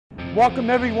Welcome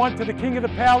everyone to the King of the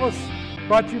Palace,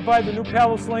 brought to you by the New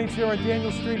Palace Lanes here on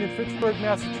Daniel Street in Fitchburg,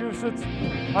 Massachusetts.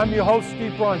 I'm your host,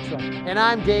 Steve Bronson. And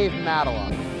I'm Dave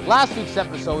Madeline. Last week's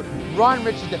episode, Ron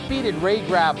Richards defeated Ray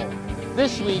Gravel.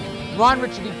 This week, Ron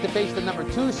Richards needs to face the number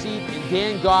 2 seed in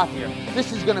Dan Gauthier.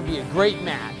 This is going to be a great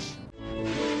match.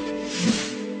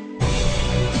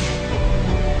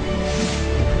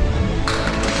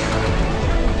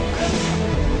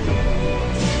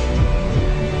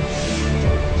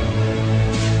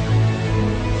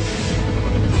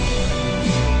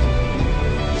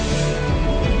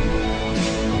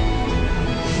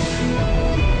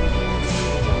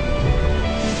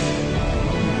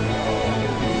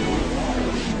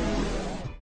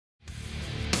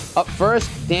 Up first,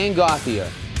 Dan Gauthier.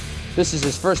 This is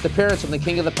his first appearance on the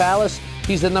King of the Palace.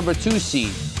 He's the number 2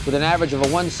 seed with an average of a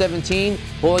 117,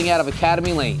 bowling out of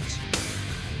Academy Lanes.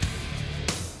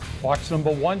 Box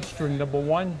number 1, string number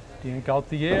 1, Dan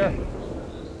Gauthier.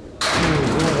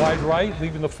 A little wide right,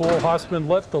 leaving the 4 horseman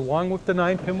left along with the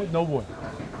 9-pin with no wood.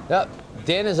 Yep,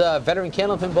 Dan is a veteran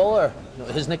Candlepin bowler.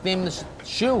 His nickname is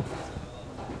Shoe.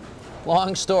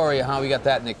 Long story of how he got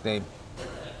that nickname.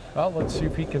 Well, let's see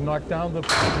if he can knock down the...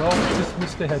 No, just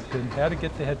missed the head pin. Had to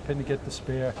get the head pin to get the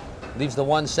spare. Leaves the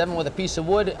 1-7 with a piece of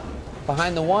wood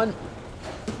behind the 1.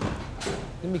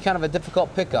 Gonna be kind of a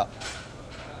difficult pickup.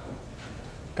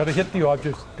 Got to hit the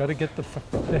object. Got to get the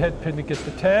head pin to get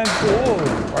the 10.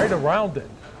 Oh, right around it.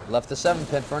 Left the 7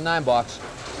 pin for a 9 box.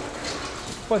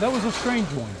 Boy, that was a strange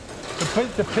one.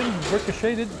 The pin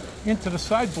ricocheted into the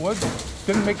sideboard.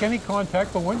 Didn't make any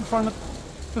contact, but went in front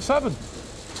of the 7.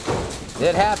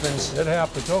 It happens. It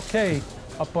happens. Okay,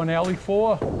 up on alley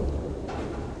 4.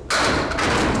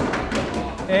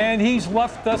 And he's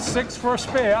left the 6 for a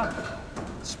spare.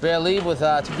 Spare leave with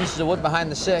 2 pieces of wood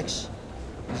behind the 6.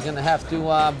 He's going to have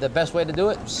to, the best way to do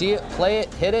it, see it, play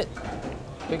it, hit it,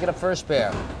 pick it up for a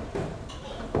spare.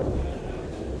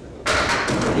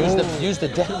 Use the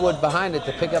dead wood behind it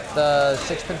to pick up the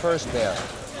 6 pin for a spare.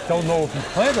 Don't know if he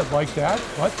planned it like that,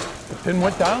 but the pin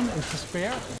went down, it's a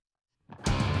spare.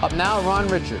 Up now, Ron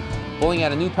Richards, bowling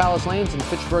out of New Palace Lanes in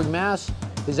Fitchburg, Mass.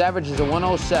 His average is a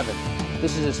 107.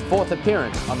 This is his 4th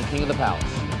appearance on the King of the Palace.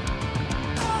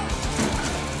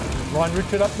 Ron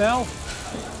Richards up now.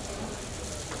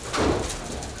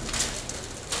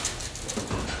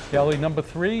 Alley number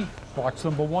 3, box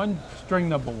number 1, string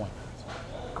number 1.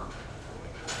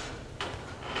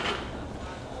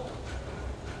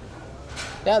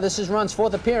 Yeah, this is Ron's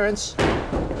 4th appearance.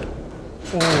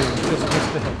 Oh, just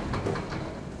missed the hit.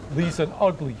 Leaves an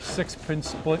ugly 6-pin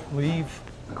split leave.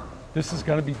 This is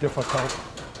going to be difficult.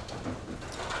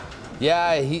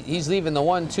 Yeah, he's leaving the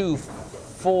 1, 2,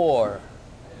 4,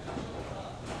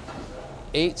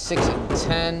 8, 6, and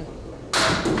 10.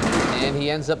 And he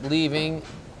ends up leaving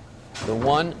the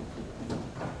 1,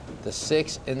 the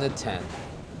 6, and the 10.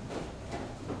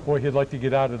 Boy, he'd like to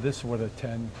get out of this with a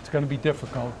 10. It's going to be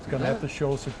difficult. It's going to have to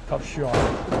show us a tough shot.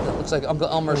 That looks like Uncle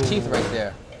Elmer's teeth right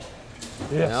there.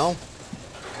 Yes. You know?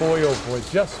 Boy, oh boy,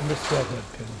 just missed that head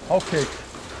pin. Okay,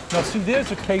 now see, there's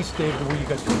a case, David, where you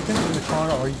got 2 pins in the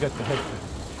corner or you got the head pin.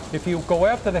 If you go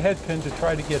after the head pin to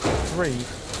try to get the 3,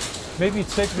 maybe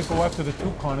it's safer to go after the 2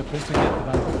 corner pins to get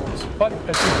the 9 pins. But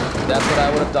that's what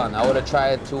I would have done. I would have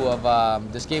tried to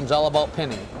have, this game's all about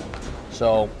pinning.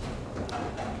 So,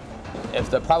 if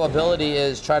the probability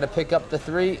is try to pick up the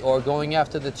 3 or going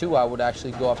after the 2, I would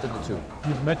actually go after the 2.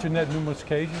 You've mentioned that numerous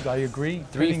occasions. I agree.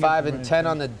 3, 5, and 10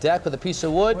 on the deck with a piece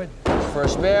of wood for a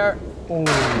spare. Oh,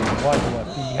 wide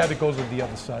left. He had to go to the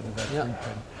other side of that 3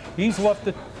 pin. He's left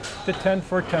the 10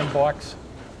 for a 10 box.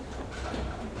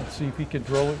 Let's see if he can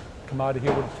drill it. Come out of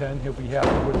here with a 10. He'll be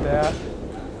happy with that.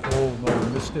 Oh no,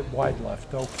 missed it wide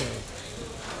left. Okay.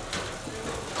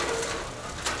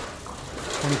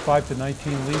 25 to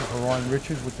 19 lead for Ron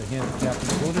Richards with the handicap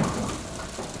included.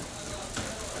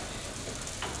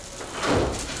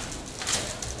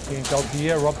 Dan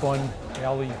Gauthier up on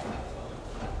alley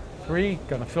 3,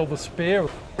 gonna fill the spare.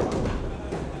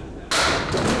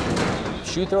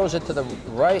 Shoe throws it to the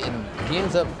right, and he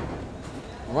ends up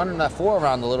running that 4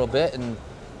 around a little bit and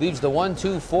leaves the 1,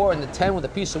 2, 4, and the 10 with a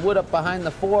piece of wood up behind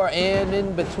the 4 and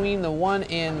in between the 1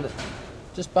 and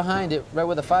just behind it, right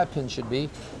where the 5 pin should be.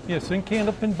 Yes, in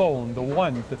Candlepin bowling, the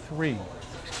 1, the 3.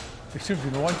 Excuse me,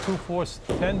 the 1, 2, 4,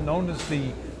 10, known as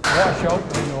the washout.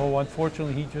 You know,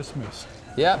 unfortunately, he just missed.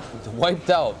 Yep, wiped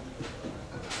out.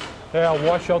 Yeah,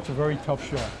 washout's a very tough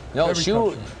shot. No,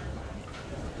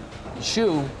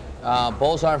 Shoe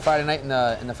bowls on Friday night in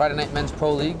the Friday Night Men's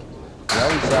Pro League. You know,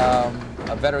 he's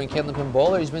a veteran Candlepin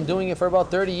bowler. He's been doing it for about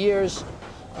 30 years.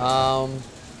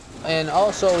 and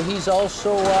also he's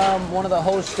also one of the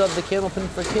hosts of the Candlepin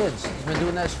for Kids. He's been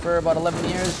doing this for about 11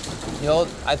 years. You know,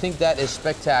 I think that is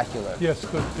spectacular. Yes,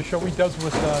 the show he does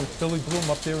with Billy Bloom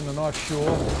up there in the North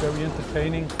Shore, very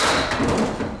entertaining.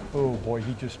 Oh boy,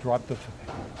 he just dropped the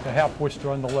half whisker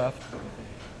on the left.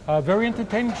 Very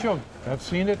entertaining show. I've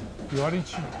seen it. The audience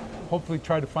should hopefully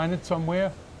try to find it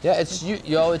somewhere. Yeah, it's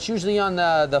it's usually on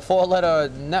the four-letter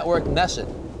network Nesset.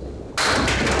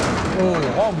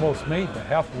 Oh, almost made the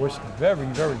half whisker. Very,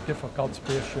 very difficult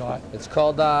spear shot. It's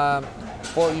called,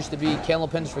 before it used to be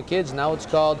Candlepins for Kids, now it's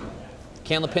called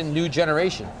Candlepin New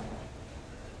Generation.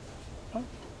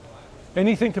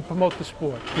 Anything to promote the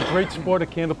sport. The great sport of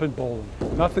candlepin bowling.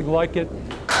 Nothing like it.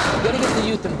 You gotta get the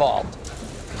youth involved.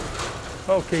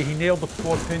 Okay, he nailed the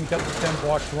 4-pin, got the 10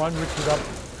 box, Ron Richard up,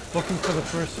 looking for the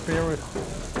first spear with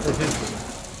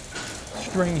his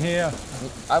string here.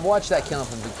 I've watched that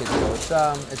Candlepin for Kids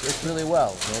show. It's really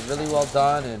well, really well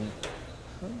done, and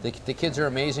the kids are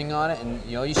amazing on it. And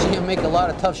you see him make a lot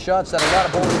of tough shots that a lot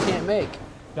of bowlers can't make.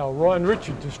 Now Ron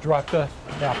Richard just dropped the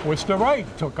half whisker right,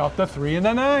 took out the 3 and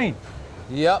the 9.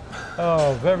 Yep.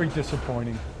 Oh, very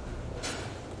disappointing.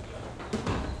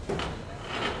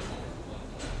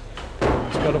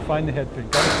 Just got to find the head pin.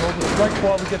 Got to throw the strike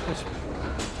ball to get this.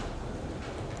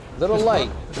 Little light.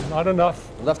 Not enough.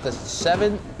 Left the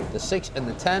 7, the 6, and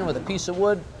the 10 with a piece of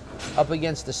wood up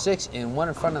against the 6 and one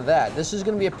in front of that. This is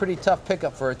going to be a pretty tough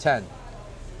pickup for a 10.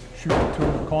 Shoot it to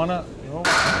the corner. No.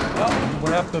 Well,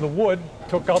 went after the wood,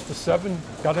 took out the 7,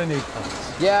 got an 8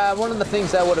 points. Yeah, one of the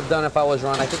things I would have done if I was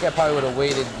Ron, I think I probably would have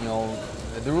waited.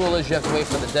 The rule is you have to wait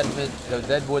for the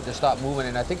dead wood to stop moving,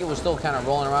 and I think it was still kind of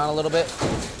rolling around a little bit.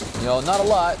 Not a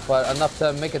lot, but enough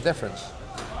to make a difference.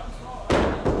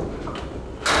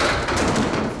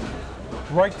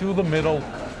 Right through the middle,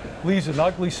 leaves an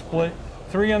ugly split.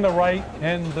 3 on the right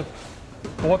and the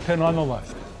 4-pin on the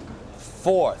left.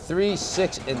 4, 3,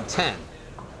 6, and 10.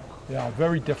 Yeah,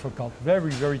 very difficult.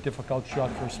 Very, very difficult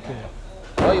shot for a spear.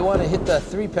 Well, you want to hit the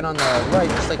 3-pin on the right,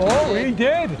 just like he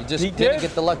did. You just didn't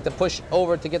get the luck to push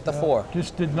over to get the 4.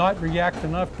 Just did not react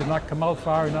enough, did not come out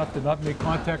far enough, did not make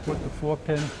contact with the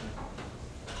 4-pin.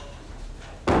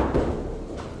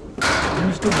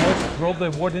 Used the wood, drove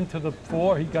the wood into the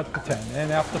 4, he got the 10.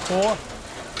 And after 4?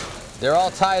 They're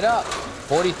all tied up,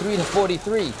 43 to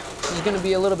 43. This is going to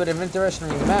be a little bit of an interesting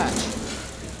match.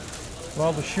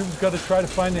 Well, the shoe's got to try to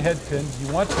find the head pin.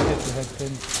 He wants to hit the head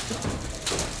pin.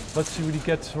 Let's see what he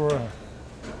gets for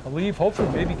a leave. Hopefully,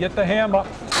 maybe get the hammer.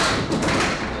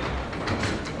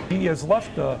 He has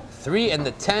left a 3 and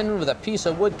the 10 with a piece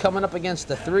of wood coming up against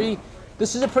the 3.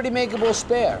 This is a pretty makeable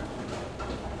spare.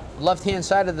 Left-hand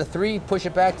side of the 3, push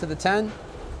it back to the 10.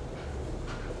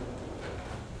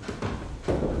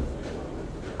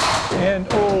 And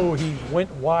oh, he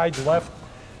went wide left.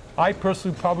 I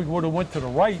personally probably would have went to the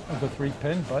right of the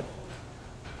 3-pin, but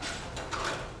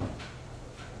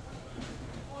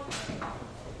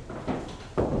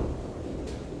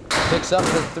picks up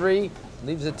the 3,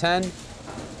 leaves the 10.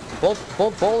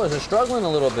 Both bowlers are struggling a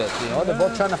little bit. They're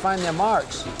both trying to find their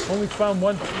marks. Only found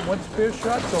one spear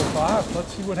shot so far.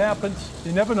 Let's see what happens.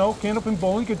 You never know. Candlepin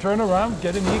bowling could turn around,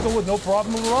 get an eagle with no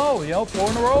problem at all.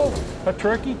 4 in a row. A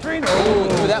turkey 3.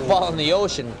 Oh, threw that ball in the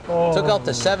ocean. Took out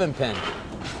the 7-pin.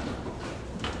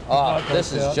 Oh,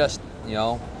 this is just,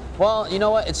 Well, you know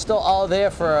what? It's still all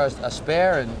there for a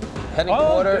spare, and heading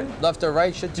quarter, left or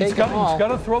right should take them all. He's got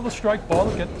to throw the strike ball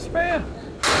to get the spare.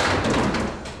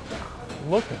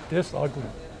 Look at this ugly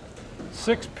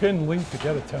 6-pin lead to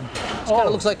get a 10. Kind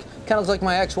of looks like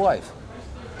my ex-wife.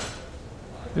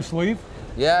 Just leave?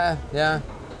 Yeah.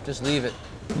 Just leave it.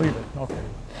 Leave it. Okay.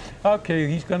 Okay,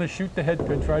 he's going to shoot the head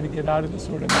pin, try to get out of this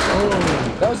sort of.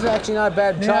 That was actually not a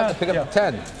bad shot to pick up the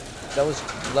 10. That was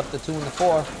left the 2 and the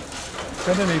 4.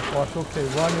 Got an 8 plus. Okay,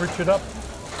 Ron Richard up.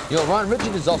 Ron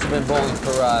Richard has also been bowling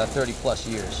for 30 plus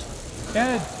years.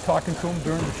 And talking to him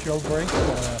during the show break.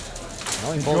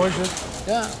 He enjoys it.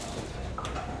 Yeah.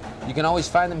 You can always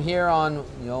find him here on,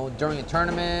 during a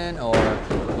tournament, or,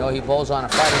 he bowls on a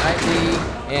Friday night league,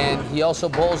 and he also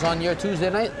bowls on your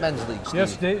Tuesday night men's league,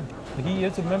 Steve. Yes, he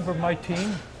is a member of my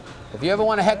team. If you ever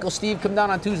want to heckle Steve, come down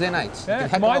on Tuesday nights. Yeah,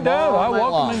 come on down. I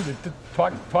welcome him to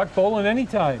talk bowling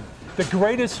anytime. The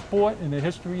greatest sport in the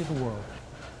history of the world.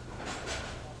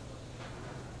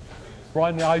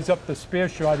 Ron eyes up the spear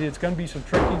shot here. It's going to be some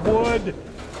tricky wood.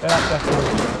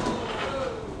 That's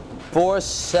 4,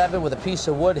 7 with a piece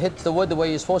of wood, hits the wood the way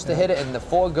you're supposed to hit it, and the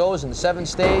 4 goes and the 7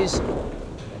 stays.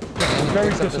 Very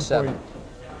disappointing.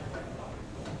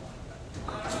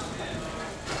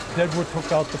 Deadwood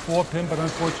took out the 4-pin, but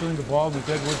unfortunately the ball, the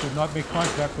Deadwood did not make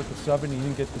contact with the 7. He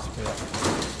didn't get the spare.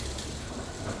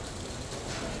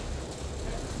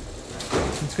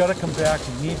 He's got to come back.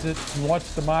 He needs it. He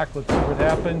wants the mark. Let's see what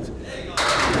happens.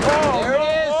 Oh, There it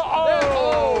is.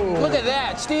 Oh! Look at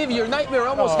that. Steve, your nightmare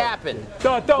almost happened.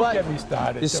 Don't get me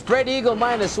started. The spread eagle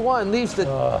 -1 leaves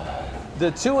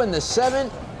the 2 and the 7,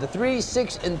 the 3,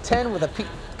 6, and 10 with a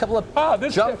couple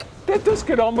of junk. This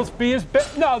could almost be as bad.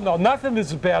 No, nothing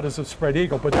is as bad as a spread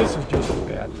eagle, but this is just as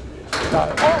bad.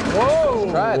 Whoa!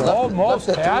 Almost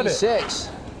left the had 3, it. 6.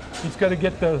 He's got to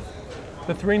get the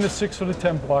 3 and the 6 for the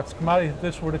 10 blocks. Come out of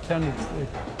this with a 10.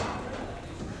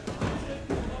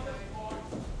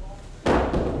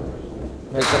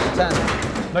 Makes up the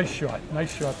 10.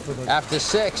 Nice shot for the. After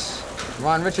 6,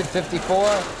 Ron Richard 54.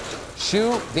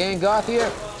 Shoe, Dan Gauthier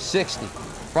 60.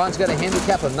 Ron's got a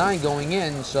handicap of 9 going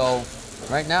in, so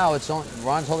right now it's on.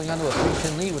 Ron's holding on to a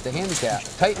 3-pin lead with the handicap.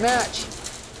 Tight match.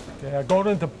 Yeah, going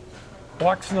into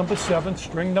box number 7,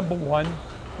 string number 1,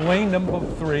 lane number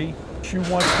 3. She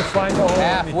wants to find the hole.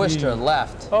 Half Worcester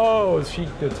left. Oh, she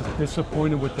gets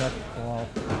disappointed with that ball.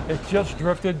 It just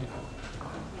drifted.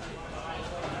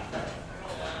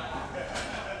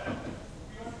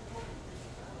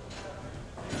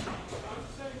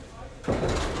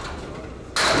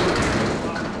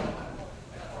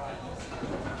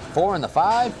 Four and the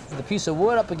 5, the piece of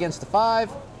wood up against the 5.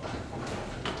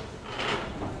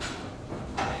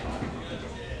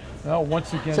 Well,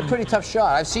 once again, It's a pretty tough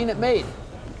shot. I've seen it made.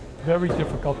 very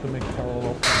difficult to make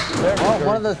parallel.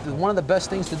 Well, one of the best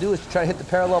things to do is to try to hit the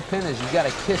parallel pin. Is you got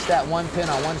to kiss that one pin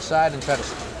on one side and try to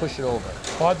push it over.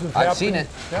 I've seen it.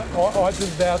 Yeah, odds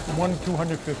of that 1 in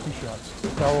 250 shots.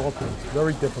 Parallel pins,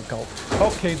 very difficult.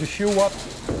 Okay, the shoe up.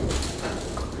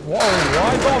 Whoa,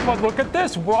 wide off, look at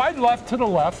this, wide left to the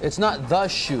left. It's not the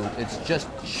shoe, it's just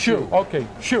shoe. Okay,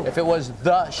 shoe. If it was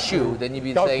the shoe, then you'd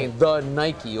be saying the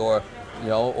Nike or,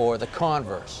 or the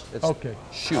Converse. It's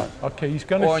shoe. Okay, he's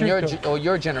gonna shoot. Or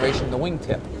your generation, the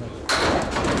wingtip.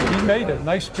 He made a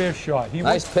nice spare shot.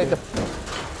 Nice pickup.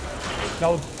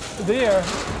 Now there,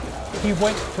 he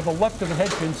went to the left of the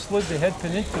head pin, slid the head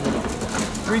pin into the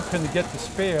 3-pin to get the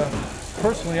spare.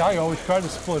 Personally, I always try to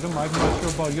split them. I'm not sure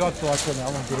about your thoughts on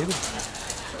that one, David.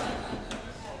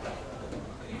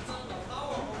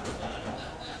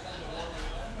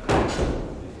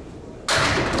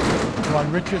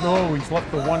 Ron Richard, he's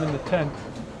left the 1 and the 10.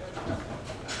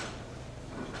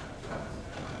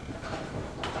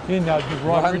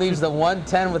 Ron leaves the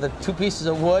 110 with the 2 pieces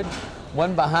of wood,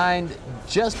 one behind,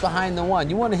 just behind the 1.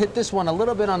 You want to hit this one a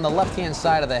little bit on the left-hand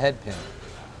side of the head pin.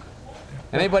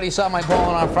 Anybody who saw my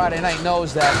bowling on Friday night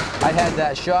knows that I had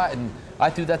that shot and I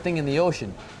threw that thing in the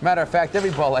ocean. Matter of fact, every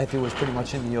ball I threw was pretty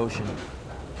much in the ocean.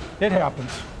 It happens.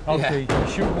 Okay, Yeah.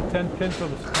 you shoot the 10 pin for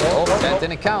the... 10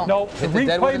 didn't count. No, Hit the the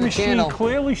dead wood replay in the machine channel.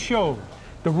 clearly showed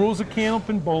the rules of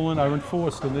Candlepin bowling are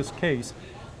enforced in this case.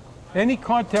 Any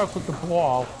contact with the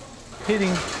ball hitting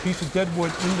a piece of dead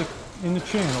wood in the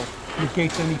channel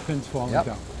negates any pins falling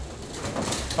down.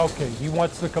 Okay, he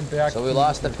wants to come back. So we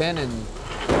lost the pin and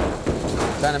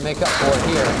trying to make up for it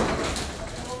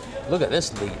here. Look at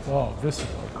this lead. Oh, this is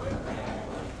ugly.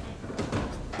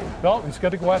 Well, he's got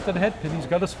to go after the head pin. He's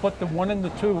got to split the 1 and the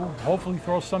 2. Hopefully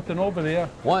throw something over there.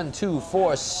 1, 2,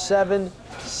 4, 7,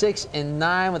 6, and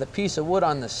 9 with a piece of wood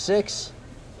on the 6.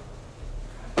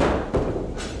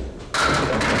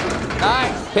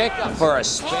 Nice pickup for a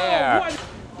spare. Oh,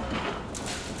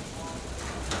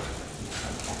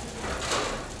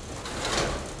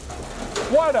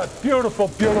 what a beautiful,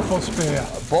 beautiful spare.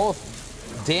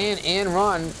 Both Dan and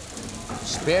Ron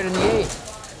spared in the 8th.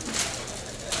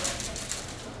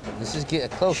 This is a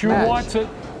close Shoe match. wants it.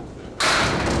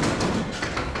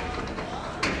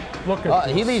 Look at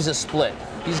this. He leaves a split.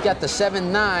 He's got the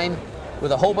 7-9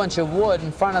 with a whole bunch of wood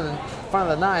in front of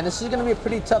the 9. This is going to be a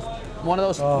pretty tough one of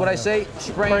those. What I say,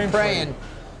 spraying, praying.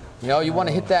 You want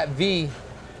to hit that V.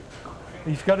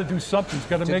 He's got to do something. He's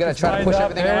got to make his try to push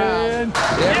everything around.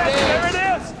 There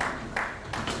it is.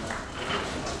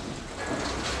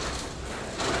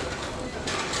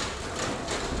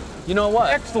 You know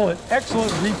what? Excellent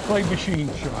replay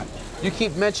machine shot. You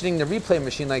keep mentioning the replay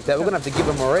machine like that, we're going to have to give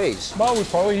him a raise. Well,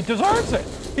 he deserves it.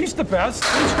 He's the best.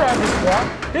 He's got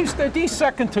his spot. He's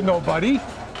second to nobody.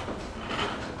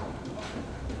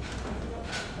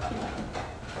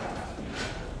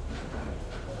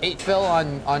 Eight fill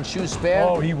on shoe spare.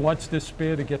 Oh, he wants this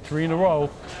spare to get 3 in a row.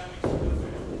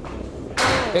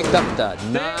 Picked up the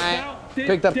 9,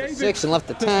 picked up the 6 and left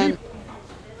the 10.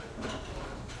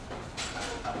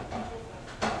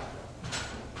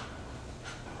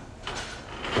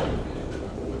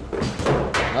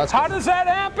 How does that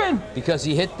happen? Because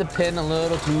he hit the pin a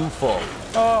little too full.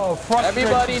 Oh, frustrated.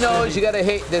 Everybody knows you got to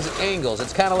hit. There's angles.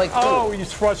 It's kind of like. Oh,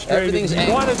 he's frustrated. Everything's if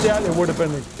he wanted that, it would have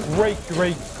been a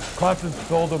great confidence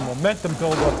builder, momentum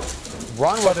builder.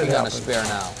 Ron working on a spare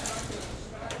now.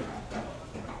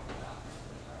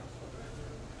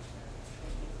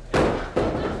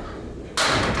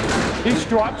 He's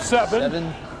dropped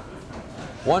 7.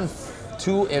 1,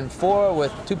 2, and 4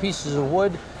 with 2 pieces of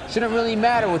wood. Shouldn't really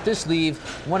matter with this leave.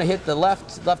 You want to hit the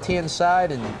left-hand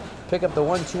side and pick up the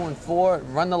 1, 2, and 4.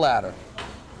 And run the ladder.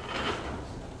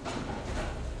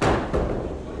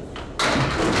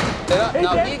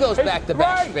 Now he goes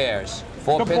back-to-back spares.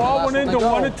 4 the pin, ball went into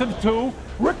 1 and into the 2,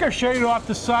 ricocheted off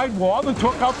the sidewall, and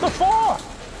took out the 4.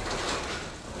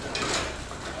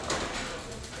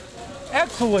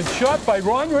 Excellent shot by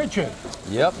Ron Richard.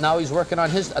 Yep, now he's working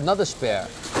on another spare.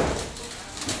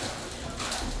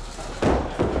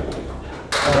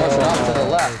 Throws it off to the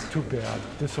left. Too bad,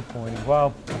 disappointing.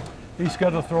 Well, he's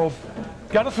got to throw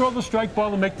the strike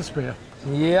ball and make the spare.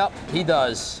 Yep, he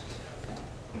does.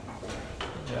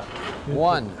 Yeah.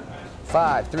 1,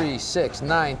 5, 3, 6,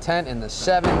 9, 10, and the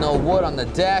 7. No wood on the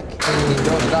deck. He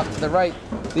throws it off to the right,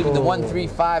 leaving the 1, 3,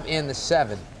 5, and the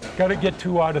 7. Got to get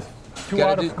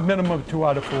minimum 2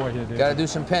 out of 4 here. Got to do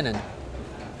some pinning.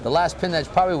 The last pin that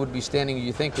probably would be standing,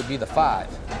 you think, would be the 5.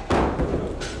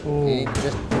 He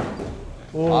just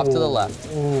off to the left.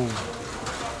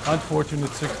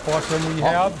 Unfortunate 6-box run we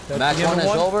have. That's match 1 is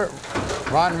over.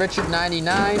 Ron Richard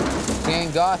 99,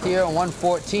 Dan Gauthier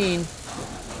 114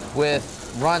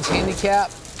 with Ron's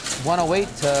handicap 108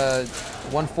 to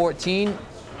 114.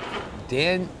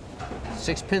 Dan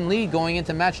 6-pin lead going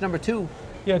into match number 2.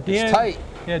 Yeah, Dan. It's tight.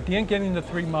 Yeah, Dan getting the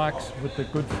 3 marks with the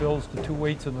good fills, the 2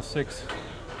 8s and the 6,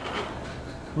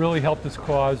 really helped his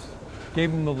cause.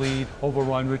 Gave him the lead over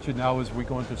Ron Richard now as we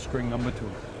go into string number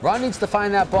 2. Ron needs to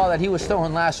find that ball that he was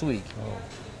throwing last week.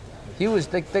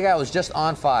 The guy was just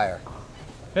on fire.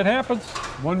 It happens.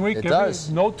 1 week. It does.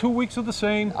 No 2 weeks are the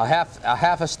same. A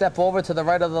half a step over to the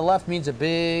right or the left means a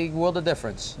big world of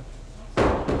difference.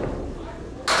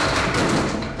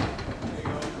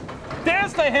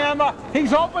 There's the hammer.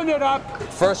 He's opened it up.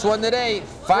 First one today.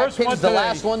 5 pins, the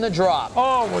last one to drop.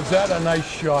 Oh, was that a nice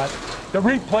shot? The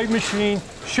replay machine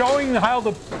showing how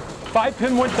the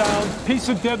 5-pin went down. Piece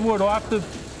of deadwood off the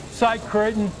side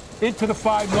curtain into the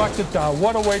 5, knocked it down.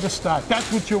 What a way to start.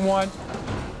 That's what you want.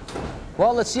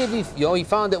 Well, let's see if he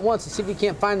found it once. Let's see if he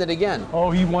can't find it again.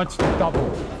 Oh, he wants to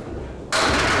double.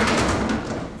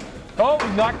 Oh,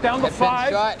 he knocked down the 5.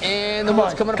 Shot, and the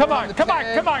wood's coming up. Come on.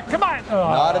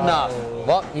 Not enough.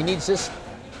 Well, he needs this.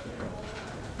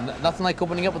 Nothing like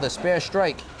opening up with a spare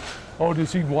strike. Oh,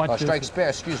 does he want this? Strike spare,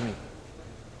 excuse me.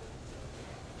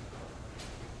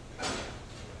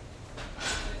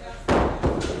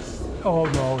 Oh,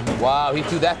 no. Wow, he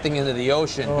threw that thing into the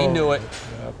ocean. He knew it.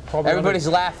 Yeah, everybody's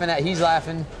laughing he's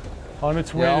laughing. On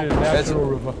its way to the National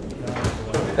River.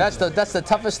 That's the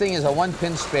toughest thing is a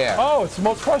 1-pin spare. Oh, it's the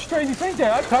most frustrating thing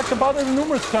there. I've talked about it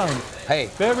numerous times. Hey.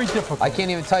 Very difficult. I can't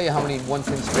even tell you how many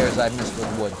 1-pin spares I've missed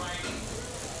with wood.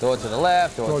 Throw it to the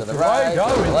left, throw it to the right, throw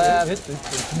it to the left.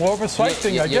 It's more of a sight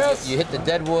thing, I guess. You hit the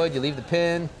dead wood, you leave the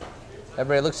pin.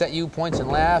 Everybody looks at you, points and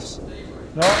laughs.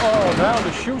 No, oh, now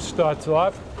the shoe starts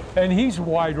off, and he's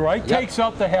wide right, takes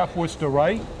out the half Worcester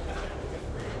right.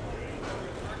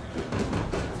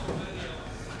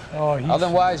 Oh,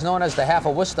 otherwise known as the half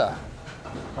of Worcester.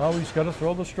 Oh, he's got to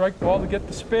throw the strike ball to get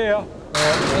the spare.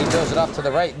 He throws it off to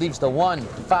the right, leaves the 1,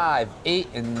 5, 8,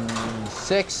 and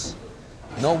 6.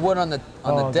 No wood on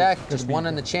the deck, just 1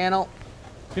 in the channel.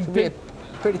 It'll be a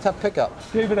pretty tough pickup.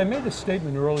 David, I made a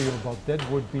statement earlier about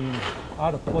deadwood being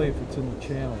out of play if it's in the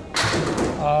channel.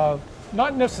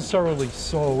 Not necessarily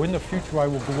so. In the future, I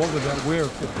will go over that where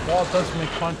if the ball does make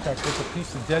contact with a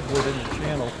piece of deadwood in the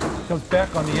channel, comes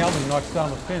back on the alley, knocks down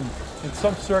the pin. In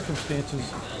some circumstances,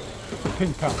 the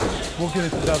pin counts. We'll get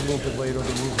into that a little bit later.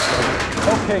 The rules.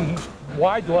 Okay, he's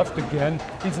wide left again.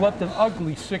 He's left an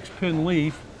ugly 6-pin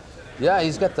leaf. Yeah,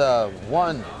 he's got the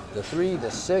 1, the 3,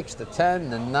 the 6, the 10,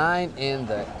 the 9, and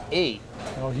the 8.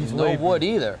 Oh, he's no wood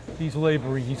either. He's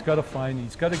laboring. He's got to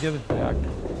get it back.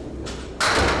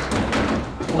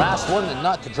 Last one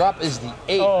not to drop is the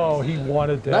 8. Oh, he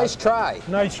wanted that. Nice try.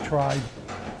 Nice try.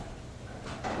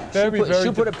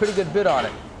 Should put a pretty good bid on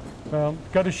it.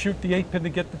 Got to shoot the 8-pin to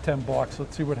get the 10 box.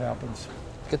 Let's see what happens.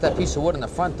 Get that piece of wood in the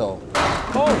front, though.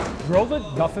 Oh, drilled it.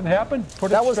 Nothing happened.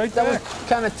 Put it straight back. That was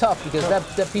kind of tough because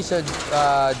that piece of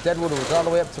deadwood was all the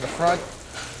way up to the front,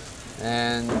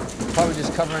 and probably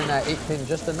just covering that 8-pin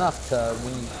just enough to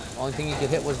when the only thing you could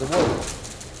hit was the wood.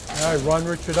 All right, Ron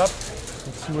Richard up.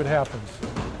 Let's see what happens.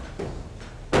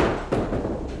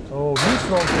 Oh, he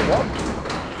throws it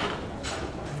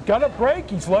up. Got a break.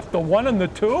 He's left the 1 and the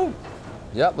 2.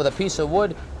 Yep, with a piece of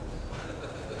wood.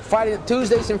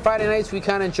 Tuesdays and Friday nights, we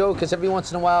kind of joke because every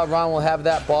once in a while, Ron will have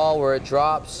that ball where it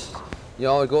drops. You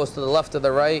know, it goes to the left or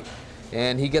the right,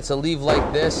 and he gets a leave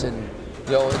like this, and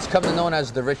you know, it's come to known as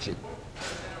the Richard.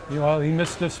 You know, he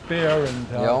missed the spare, and,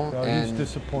 you know, he's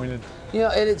disappointed. You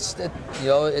know, you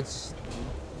know, it's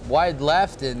wide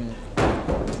left, and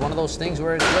it's one of those things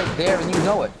where it's right there, and you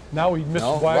know it. Now he missed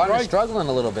wide right. Ron is struggling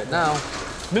a little bit now.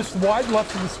 Missed wide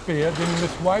left to the spare, then he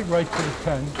missed wide right to the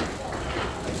 10.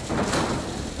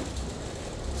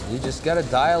 You just got to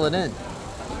dial it in.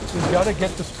 You got to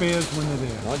get the spares when they're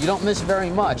there. Well, you don't miss very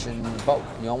much, but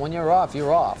you know, when you're off,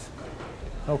 you're off.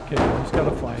 Okay, he's got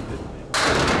to find it.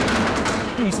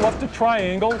 He's left a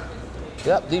triangle.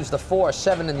 Yep, leaves the 4,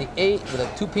 7, and the 8 with the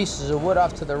 2 pieces of wood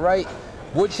off to the right.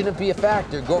 Wood shouldn't be a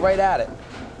factor. Go right at it.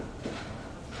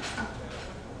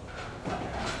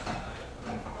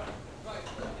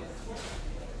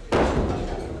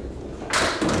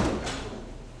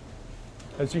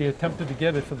 As he attempted to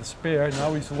get it for the spare,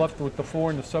 now he's left with the 4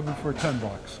 and the 7 for a 10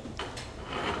 box.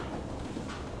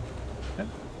 Okay.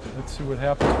 Let's see what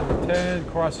happens with the 10,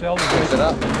 cross L. Nice,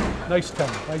 nice 10,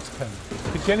 nice 10.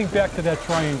 But getting back to that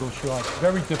triangle shot,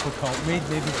 very difficult. Made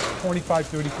maybe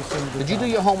 25–30% of the Did you do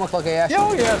your homework like I asked you?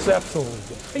 Oh, yes,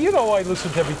 absolutely. You know I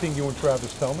listen to everything you and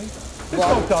Travis tell me. There's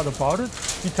no doubt about it.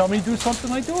 You tell me to do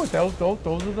something, I do it. Those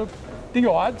are the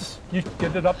odds. You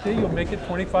get it up there, you'll make it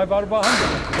 25 out of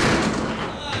 100.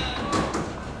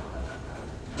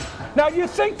 Now, you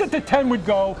think that the 10 would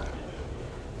go?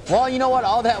 Well, you know what?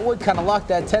 All that wood kind of locked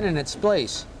that 10 in its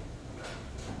place.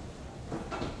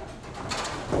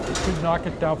 Could knock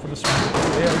it down for the spin.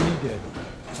 There he did.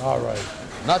 All right.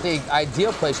 Not the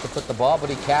ideal place to put the ball, but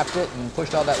he capped it and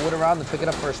pushed all that wood around and took it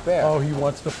up for a spare. Oh, he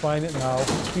wants to find it now.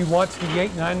 He wants the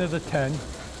 8, 9, or the 10.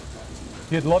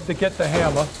 He'd love to get the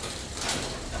hammer.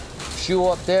 Shoe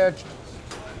up there,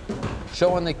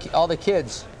 showing all the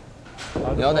kids.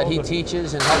 You know, that he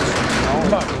teaches and helps,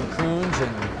 you know, and croons.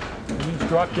 And he's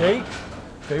dropped 8.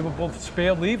 Favorable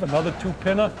spare leave, another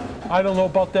 2-pinner. I don't know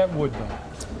about that wood, though.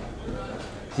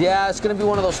 Yeah, it's going to be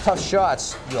one of those tough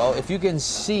shots. You know, if you can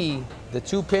see the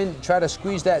 2-pin, try to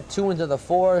squeeze that 2 into the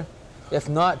 4. If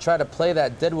not, try to play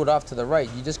that deadwood off to the right.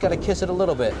 You just got to kiss it a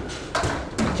little bit.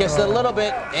 Kiss it a little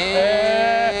bit,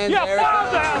 and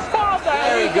yeah, fall down.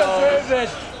 There he goes.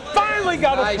 Finally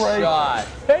got a break. Nice shot.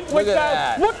 And look at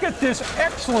that. Look at this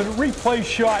excellent replay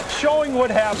shot showing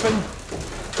what happened.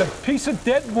 The piece of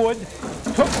dead wood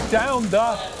took down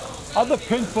the other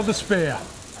pin for the spare.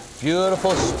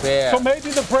 Beautiful spare. So maybe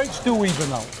the breaks do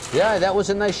even out. Yeah, that was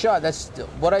a nice shot. That's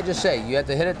what I just say. You have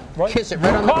to hit it, right. Kiss it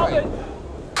right on the right.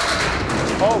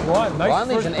 Oh, Ron, nice. Ron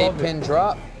leaves an 8-pin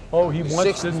drop. Oh, he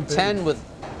wants 6 and 10 with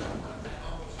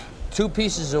 2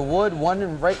 pieces of wood,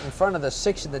 one right in front of the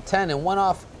 6 and the 10, and one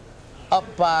off up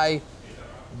by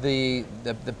the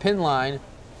pin line.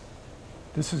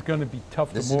 This is going to be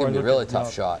tough. This is going to be a really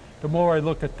tough shot. The more I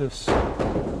look at this.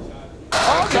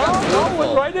 Oh, no,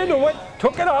 went right into it.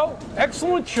 Took it out.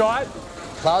 Excellent shot.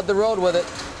 Plowed the road with it.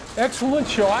 Excellent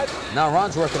shot. Now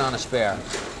Ron's working on a spare.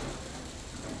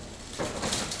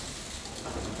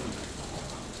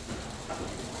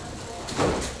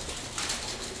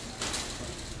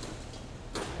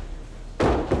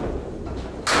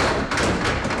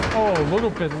 Oh, a little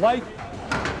bit light.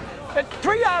 And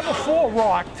 3 out of 4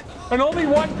 rocked, and only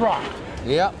 1 dropped.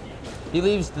 Yep. He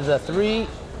leaves the 3,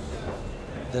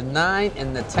 the 9,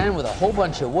 and the 10 with a whole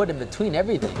bunch of wood in between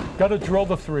everything. Got to drill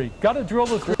the 3. Got to drill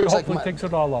the 3. Hopefully takes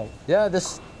it all out. Yeah,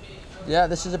 this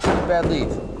is a pretty bad lead.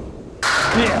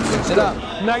 Yes. Picks it up.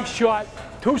 Nice shot.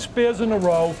 2 spares in a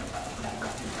row.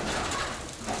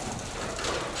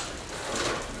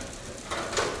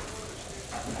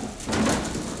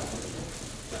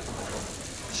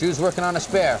 Shoe's working on a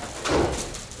spare.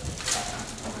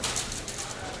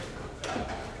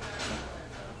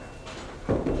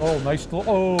 Oh, nice.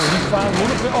 Oh, he found a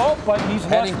little bit. Oh, but he's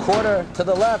heading quarter to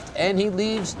the left, and he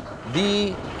leaves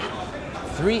the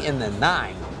 3 and the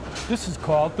 9. This is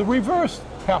called the reverse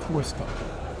half whisker.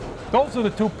 Those are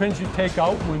the 2 pins you take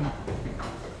out when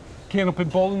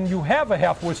Candlepin bowling. You have a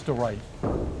half whisker right.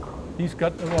 He's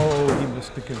got. Oh, he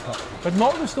missed the cut. But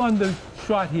notice on the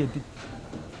shot here.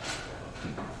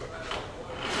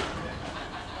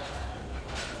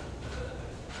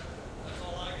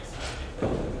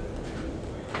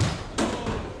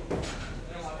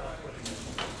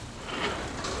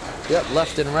 Yep,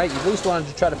 left and right. You at least wanted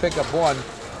to try to pick up one.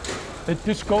 It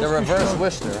just goes the reverse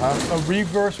whisker, huh? A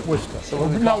reverse whisker. So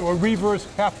no, a reverse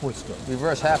half whisker.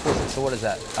 Reverse half whisker. So what is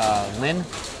that? Lynn?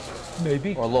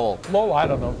 Maybe. Or Lowell? Lowell, I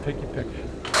don't know. Take your pick.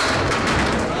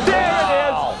 There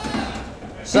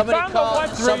it is.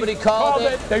 Somebody called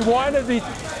it. They wanted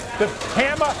the The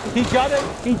hammer, he got it,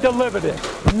 he delivered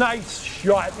it. Nice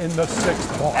shot in the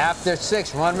 6th box. After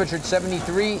 6, Ron Richard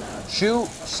 73, Shu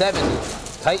 70.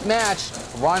 Tight match.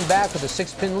 Ron back with a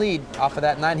 6-pin lead off of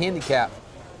that 9 handicap.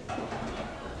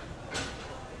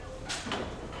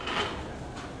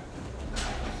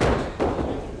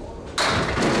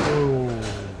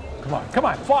 Come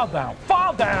on, fall down,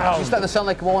 fall down! He's starting to sound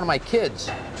like one of my kids.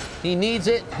 He needs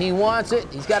it, he wants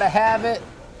it, he's got to have it.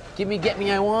 Give me, get me,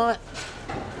 I want.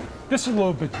 This is a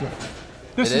little bit different.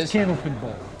 This is Candlepin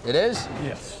ball. It is?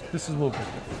 Yes, this is a little bit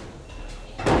different.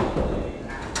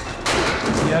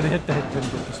 You had to hit the head pin to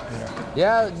get the spare.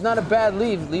 Yeah, it's not a bad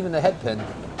leaving the head pin.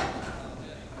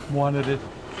 Wanted it.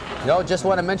 Just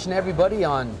want to mention to everybody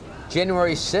on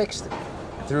January 6th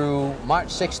through March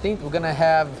 16th, we're going to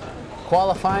have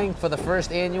qualifying for the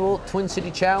first annual Twin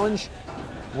City Challenge,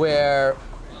 where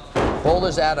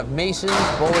bowlers out of Masons,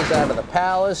 bowlers out of the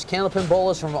Palace, Candlepin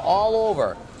bowlers from all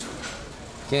over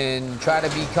can try to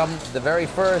become the very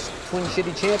first Twin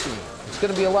City champion. It's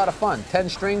going to be a lot of fun. 10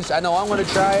 strings. I know I'm going to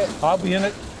try it. I'll be in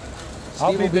it.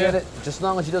 Steve will be in it. Just as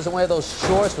long as he doesn't wear those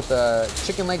shorts with the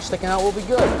chicken legs sticking out, we'll be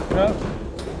good. Yeah.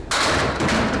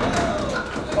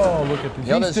 Oh, look at this.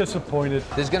 He's disappointed.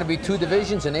 There's going to be 2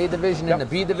 divisions, an A division and a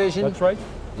B division. That's right.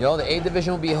 The A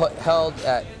division will be held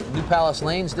at New Palace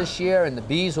Lanes this year, and the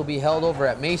Bs will be held over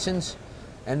at Masons.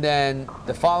 And then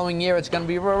the following year, it's going to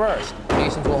be reversed.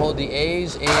 Masons will hold the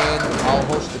A's, and I'll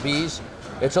host the Bs.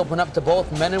 It's open up to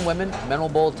both men and women. Men will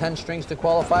bowl 10 strings to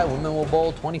qualify. Women will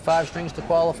bowl 25 strings to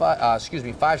qualify.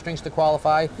 5 strings to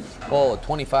qualify. Oh,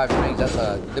 25 strings.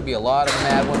 There'd be a lot of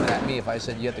mad women at me if I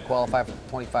said you have to qualify for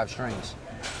 25 strings.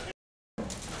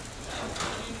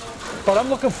 But I'm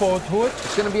looking forward to it.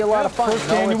 It's going to be a lot of fun. First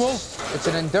annual. It's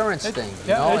an endurance thing,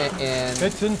 and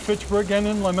it's in Fitchburg and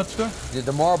in Leominster.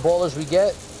 The more bowlers we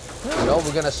get,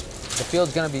 the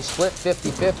field's going to be split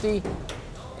 50-50,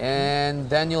 and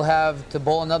then you'll have to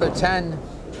bowl another 10.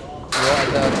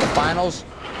 The finals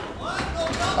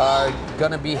are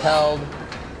going to be held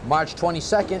March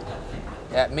 22nd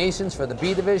at Masons for the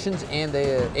B divisions, and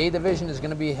the A division is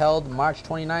going to be held March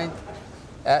 29th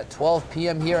at 12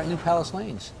 p.m. here at New Palace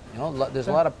Lanes. There's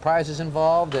a lot of prizes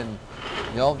involved, and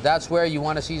that's where you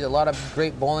want to see a lot of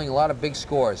great bowling, a lot of big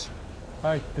scores.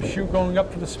 All right, the shoe going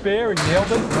up for the spare. He nailed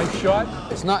it. Nice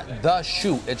shot. It's not the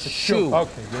shoe. It's a shoe.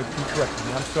 Okay, you corrected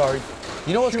me. I'm sorry.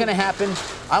 You know what's going to happen?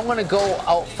 I'm going to go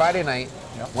out Friday night.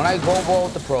 Yep. When I go bowl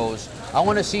with the pros, I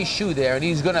want to see Shoe there, and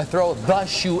he's going to throw the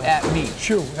shoe at me.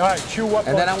 Shoe. All right, shoe up.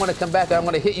 And then I'm going to come back and I'm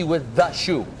going to hit you with the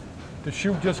shoe. The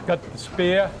shoe just got the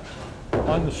spare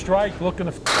on the strike, looking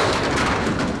to...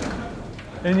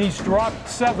 And he's dropped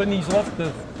 7. He's left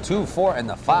the 2, 4, and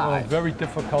the 5. Oh, very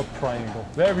difficult triangle.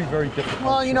 Very, very difficult.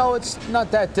 Well, it's not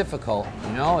that difficult.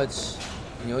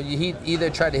 You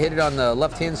either try to hit it on the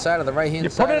left-hand side or the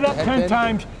right-hand side. You put it up 10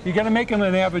 times, you're going to make an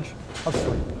average of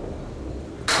 3.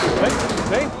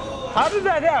 See? How did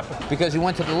that happen? Because he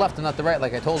went to the left and not the right,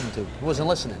 like I told him to. He wasn't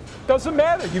listening. Doesn't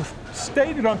matter. You've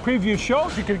stated on previous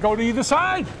shows you could go to either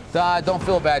side. Don't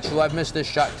feel bad, Shu. I've missed this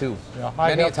shot too. Yeah,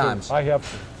 many times. I have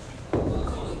to.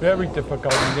 Very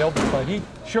difficult. He nailed it, but he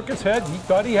shook his head. He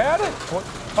thought he had it.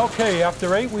 Okay,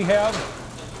 after 8 we have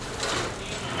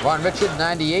Ron Richard,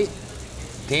 98.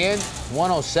 Dan,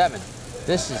 107.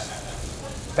 This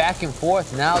is back and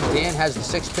forth. Now Dan has the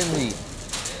 6-pin lead.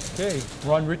 Okay,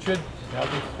 Ron Richard, now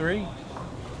the 3.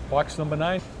 Box number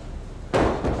 9.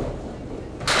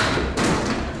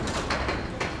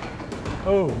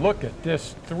 Oh, look at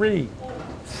this. 3,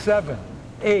 7,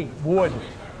 8 wood.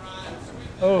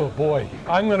 Oh boy,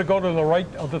 I'm going to go to the right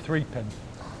of the 3-pin.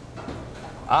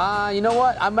 You know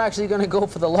what? I'm actually going to go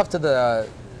for the left of the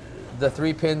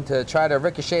 3-pin to try to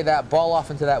ricochet that ball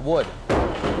off into that wood. No,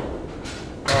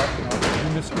 you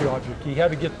missed the object. He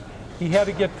had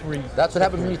to get 3. That's what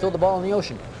happens when you throw the ball in the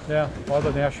ocean. Yeah, or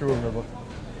the Nashua River.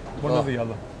 One or the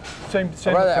other. Same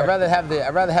I'd rather have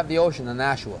the ocean than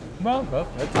Nashua. Well,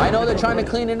 I know they're trying to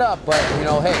clean it up, but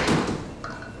hey.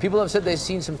 People have said they've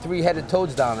seen some 3-headed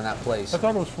toads down in that place. I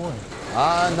thought it was 4.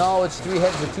 No, it's 3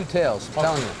 heads with 2 tails. I'm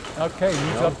telling you. Okay,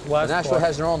 he's up last. Nashua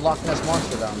has their own Loch Ness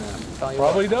monster down there. I'm telling you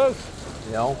Probably what.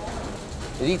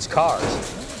 does. It eats cars.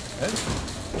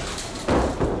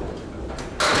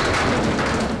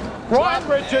 Ron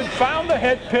Richard found the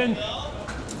head pin.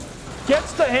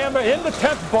 Gets the hammer in the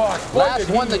 10th box. Last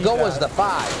one to go was the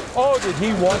 5. Oh, did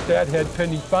he want that head pin?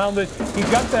 He found it. He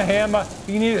got the hammer.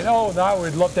 He needed. Oh, now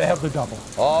we'd love to have the double.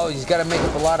 Oh, he's got to make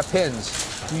up a lot of pins.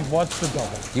 He wants the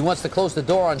double. He wants to close the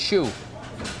door on Shoe.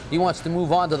 He wants to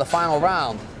move on to the final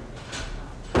round.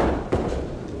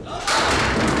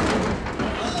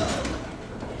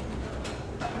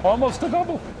 Almost a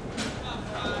double.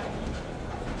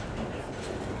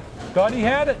 Thought he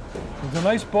had it. It was a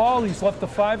nice ball. He's left the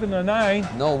 5 and the 9.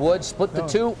 No wood, split the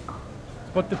 2.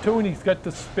 Split the 2, and he's got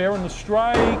the spare and the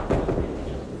strike.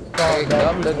 Oh, Picked no,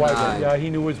 up he the was wide 9. right. Yeah, he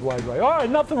knew his wide right. All right,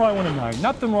 nothing wrong with a 9.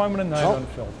 Nothing wrong with a 9 Nope. on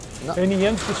film. No. And he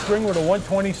ends the string with a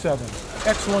 127.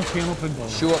 Excellent Candlepin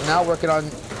bowling. Shoe up now, working on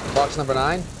box number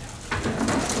 9.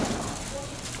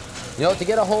 You know, to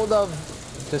get a hold of,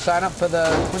 to sign up for the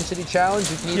Twin City Challenge,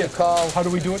 you can either call. How do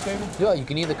we do it, David? Yeah, you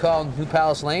can either call New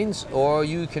Palace Lanes, or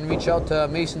you can reach out to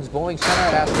Mason's Bowling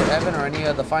Center, ask for Evan or any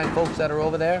of the fine folks that are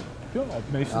over there. Yeah,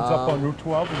 Mason's up on Route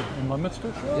 12 in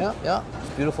Leominster. Sure. Yeah, yeah, it's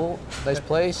beautiful, nice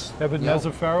place. Evan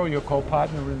Nezafaro, your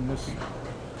co-partner in this.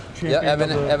 Yeah,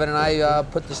 Evan and I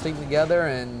put this thing together,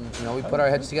 and we put our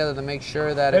heads together to make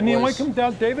sure that and it the was. only comes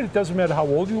down, David, it doesn't matter how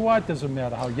old you are, it doesn't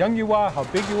matter how young you are, how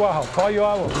big you are, how tall you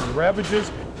are, or who your average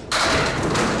is.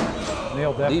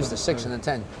 Nailed that. Leaves the 6 and the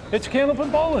 10. It's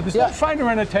Candlepin bowling. There's no finer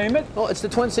entertainment. Well, it's the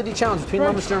Twin City Challenge between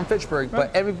Leominster and Fitchburg,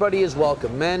 but everybody is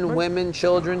welcome. Men, women,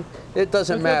 children. It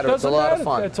doesn't matter. It's a lot of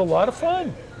fun. It's a lot of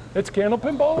fun. It's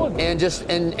Candlepin bowling. And just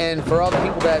and for all the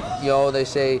people that they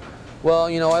say, well,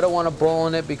 I don't want to bowl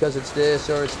in it because it's this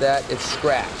or it's that. It's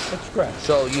scratch. It's scratch.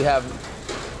 So you have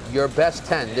your best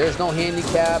 10. There's no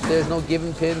handicap. There's no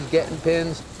giving pins, getting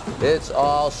pins. It's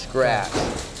all scratch.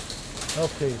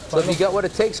 Okay. So if you got what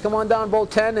it takes, come on down, bowl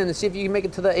 10, and see if you can make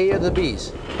it to the A or the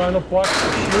B's. Final box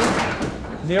for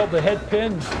Shoe. Nailed the head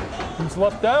pin. He's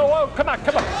left down. Oh, come on.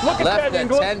 Look at that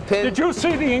English. 10 pin. Did you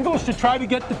see the English to try to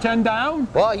get the 10 down?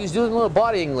 Well, he was doing a little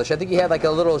body English. I think he had like a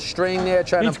little string there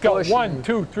trying to push. He's got 1,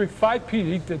 2, 3, 5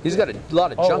 P. He's got a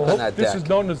lot of junk on that deck. This is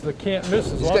known as the can't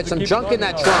miss. He's got some junk in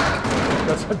that trunk.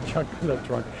 Got some junk in that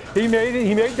trunk. He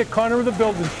made the corner of the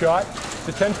building shot.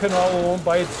 The 10 pin all alone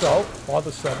by itself, or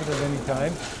the 7 at any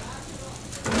time.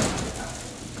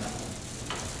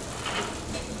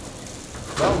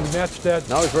 Well, we matched that.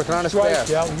 No, he's working on a spare.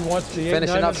 Yeah, he wants the 8,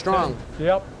 finishing 9, up strong. 10.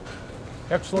 Yep.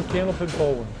 Excellent Candlepin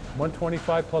bowling.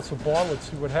 125 plus a ball. Let's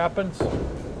see what happens.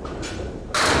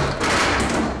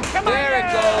 There it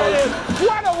goes.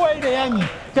 What a way to end.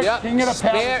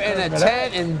 Spare and a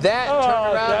 10, and that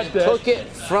turned around and took it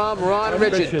from Ron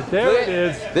Richard. There it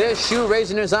is. This Shoe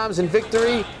raising his arms in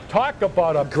victory. Talk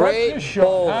about a great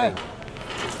shot.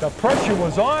 The pressure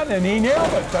was on, and he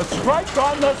nailed it. The strike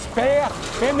on the spare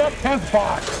in the 10th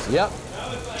box. Yep.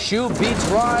 Shoe beats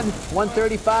Ron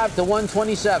 135 to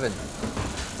 127.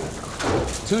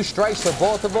 2 strikes for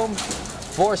both of them.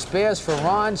 4 spares for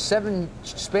Ron, 7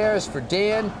 spares for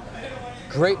Dan.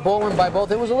 Great bowling by both.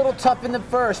 It was a little tough in the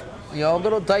first, a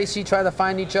little dicey trying to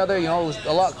find each other. It was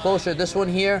a lot closer. This one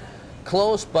here,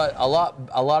 close, but a lot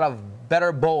of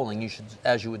better bowling,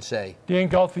 as you would say. Dan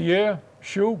Gauthier,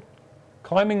 Shoe,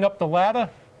 climbing up the ladder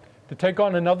to take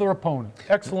on another opponent.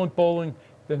 Excellent bowling.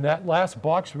 Then that last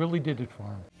box really did it for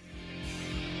him.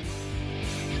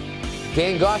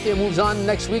 Dan Gauthier moves on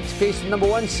next week to face the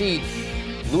 #1 seed,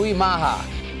 Louis Maha.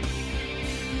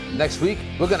 Next week,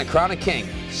 we're going to crown a king.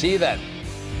 See you then.